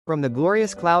From the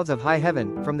glorious clouds of high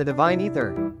heaven, from the divine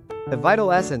ether, the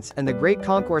vital essence and the great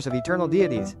concourse of eternal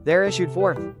deities, there issued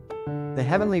forth the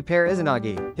heavenly pair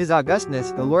Izanagi, his augustness,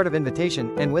 the Lord of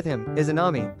Invitation, and with him,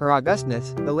 Izanami, her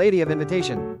augustness, the Lady of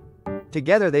Invitation.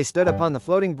 Together they stood upon the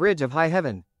floating bridge of high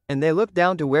heaven, and they looked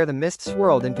down to where the mist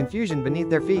swirled in confusion beneath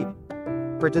their feet.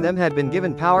 For to them had been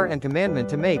given power and commandment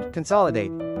to make,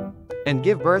 consolidate, and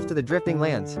give birth to the drifting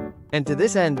lands. And to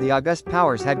this end the august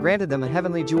powers had granted them a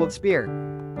heavenly jeweled spear.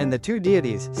 And the two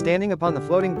deities, standing upon the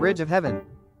floating bridge of heaven,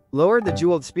 lowered the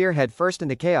jeweled spear head first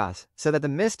into chaos, so that the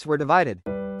mists were divided.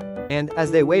 And, as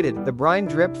they waited, the brine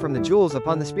dripped from the jewels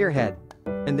upon the spearhead.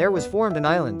 And there was formed an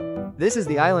island. This is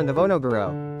the island of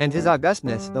Onoguro, and his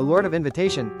augustness, the Lord of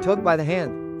Invitation, took by the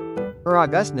hand her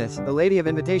augustness, the Lady of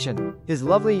Invitation, his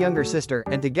lovely younger sister,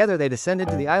 and together they descended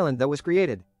to the island that was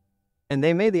created. And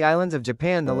they made the islands of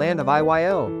Japan the land of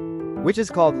Iyo, which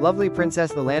is called Lovely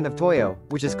Princess the land of Toyo,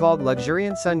 which is called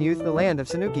Luxuriant Sun Youth the land of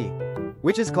Sanuki,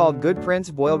 which is called Good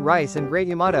Prince Boiled Rice and Great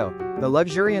Yamato, the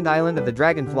luxuriant island of the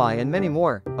dragonfly, and many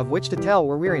more, of which to tell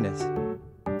were weariness.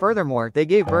 Furthermore, they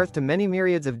gave birth to many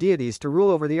myriads of deities to rule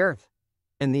over the earth,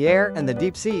 and the air, and the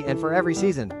deep sea, and for every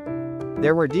season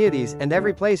there were deities, and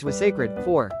every place was sacred,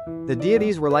 for the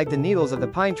deities were like the needles of the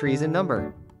pine trees in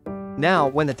number. Now,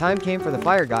 when the time came for the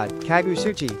fire god,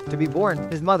 Kagusuchi, to be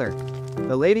born, his mother,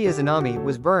 the Lady Izanami,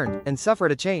 was burned, and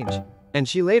suffered a change, and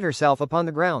she laid herself upon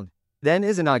the ground. Then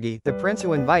Izanagi, the prince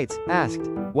who invites, asked,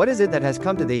 "What is it that has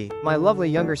come to thee, my lovely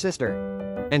younger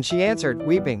sister?" And she answered,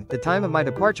 weeping, "The time of my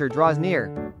departure draws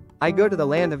near. I go to the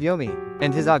land of Yomi."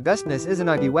 And his augustness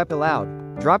Izanagi wept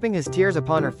aloud, dropping his tears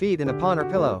upon her feet and upon her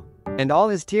pillow. And all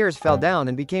his tears fell down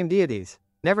and became deities.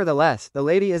 Nevertheless, the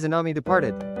Lady Izanami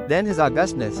departed. Then his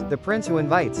augustness, the prince who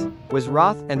invites, was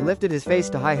wroth, and lifted his face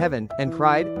to high heaven, and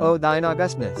cried, "O thine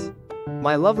augustness,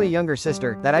 my lovely younger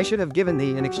sister, that I should have given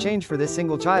thee in exchange for this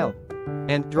single child."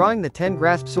 And, drawing the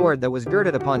 10-grasped sword that was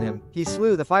girded upon him, he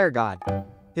slew the fire god,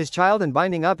 his child, and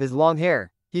binding up his long hair,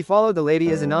 he followed the Lady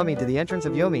Izanami to the entrance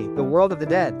of Yomi, the world of the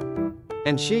dead.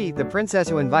 And she, the princess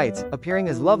who invites, appearing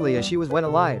as lovely as she was when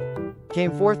alive,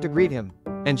 came forth to greet him.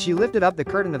 And she lifted up the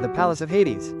curtain of the palace of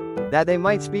Hades, that they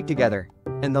might speak together.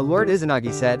 And the Lord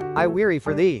Izanagi said, "I weary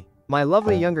for thee, my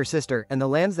lovely younger sister, and the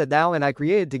lands that thou and I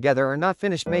created together are not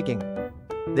finished making.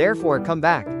 Therefore come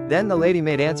back." Then the lady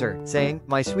made answer, saying,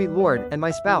 "My sweet lord, and my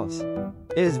spouse,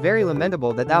 it is very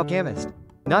lamentable that thou camest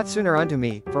not sooner unto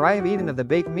me, for I have eaten of the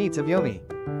baked meats of Yomi.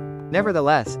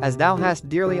 Nevertheless, as thou hast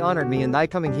dearly honored me in thy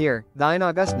coming here, thine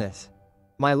augustness,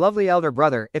 my lovely elder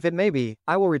brother, if it may be,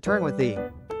 I will return with thee.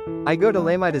 I go to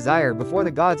lay my desire before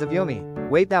the gods of Yomi.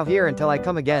 Wait thou here until I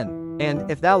come again,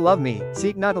 and, if thou love me,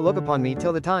 seek not to look upon me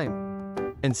till the time."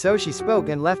 And so she spoke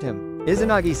and left him.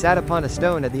 Izanagi sat upon a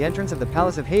stone at the entrance of the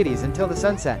palace of Hades until the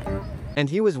sun set, and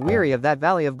he was weary of that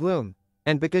valley of gloom.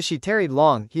 And because she tarried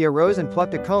long, he arose and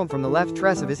plucked a comb from the left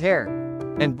tress of his hair,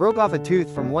 and broke off a tooth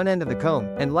from one end of the comb,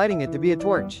 and lighting it to be a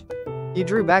torch, he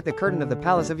drew back the curtain of the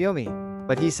palace of Yomi.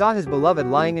 But he saw his beloved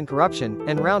lying in corruption,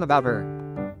 and round about her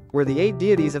were the 8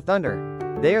 deities of thunder.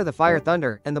 They are the fire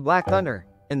thunder, and the black thunder,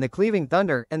 and the cleaving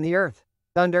thunder, and the earth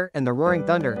thunder, and the roaring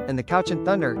thunder, and the couchant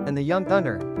thunder, and the young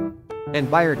thunder. And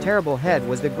by her terrible head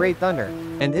was the great thunder.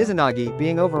 And Izanagi,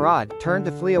 being overawed, turned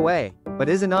to flee away. But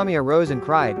Izanami arose and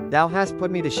cried, "Thou hast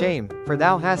put me to shame, for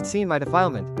thou hast seen my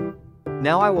defilement.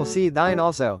 Now I will see thine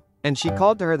also." And she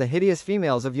called to her the hideous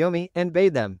females of Yomi, and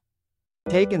bade them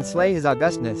take and slay his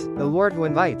augustness, the Lord who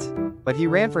invites. But he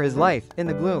ran for his life, in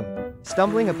the gloom,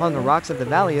 stumbling upon the rocks of the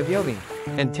valley of Yomi.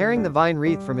 And tearing the vine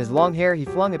wreath from his long hair he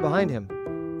flung it behind him.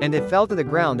 And it fell to the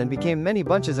ground and became many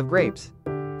bunches of grapes,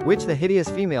 which the hideous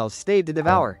females stayed to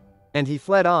devour. And he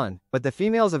fled on, but the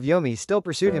females of Yomi still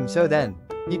pursued him. So then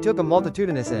he took a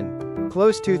multitudinous and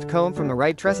close-toothed comb from the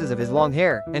right tresses of his long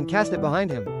hair, and cast it behind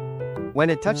him.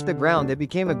 When it touched the ground it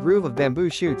became a groove of bamboo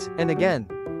shoots, and again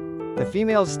the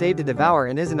females stayed to devour,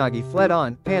 and Izanagi fled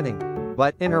on, panting.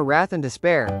 But, in her wrath and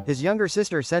despair, his younger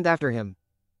sister sent after him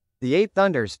the 8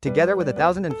 thunders, together with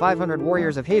 1,500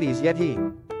 warriors of Hades. Yet he,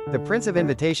 the Prince of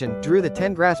Invitation, drew the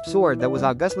 10-grasped sword that was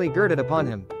augustly girded upon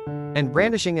him, and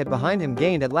brandishing it behind him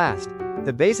gained at last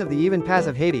the base of the even pass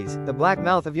of Hades, the black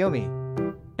mouth of Yomi.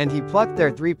 And he plucked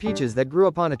there 3 peaches that grew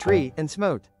upon a tree, and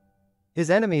smote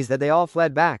his enemies that they all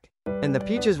fled back. And the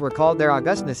peaches were called their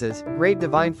augustnesses, great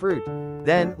divine fruit.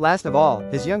 Then, last of all,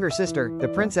 his younger sister, the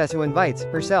princess who invites,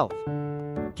 herself,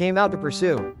 came out to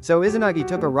pursue. So Izanagi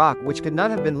took a rock which could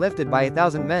not have been lifted by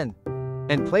 1,000 men,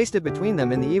 and placed it between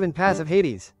them in the even pass of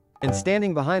Hades. And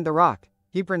standing behind the rock,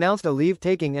 he pronounced a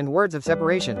leave-taking and words of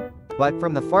separation. But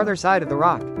from the farther side of the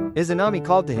rock, Izanami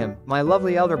called to him, "My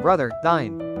lovely elder brother,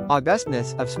 thine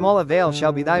Augustness, of small avail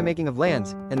shall be thy making of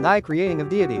lands, and thy creating of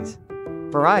deities.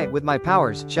 For I, with my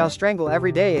powers, shall strangle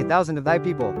every day 1,000 of thy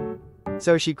people.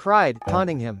 So she cried,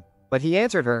 taunting him. But he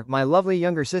answered her, My lovely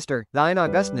younger sister, thine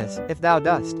Augustness, if thou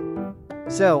dost.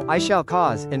 So, I shall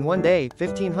cause, in one day,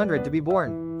 1,500 to be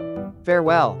born.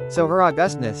 Farewell. So her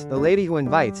Augustness, the lady who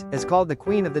invites, is called the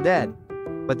Queen of the Dead.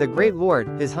 But the great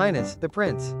Lord, his Highness, the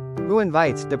Prince, who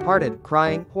invites, departed,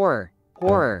 crying, Horror!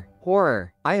 Horror!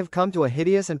 Horror! I have come to a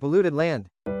hideous and polluted land.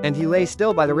 And he lay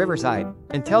still by the riverside,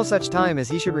 until such time as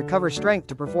he should recover strength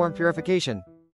to perform purification.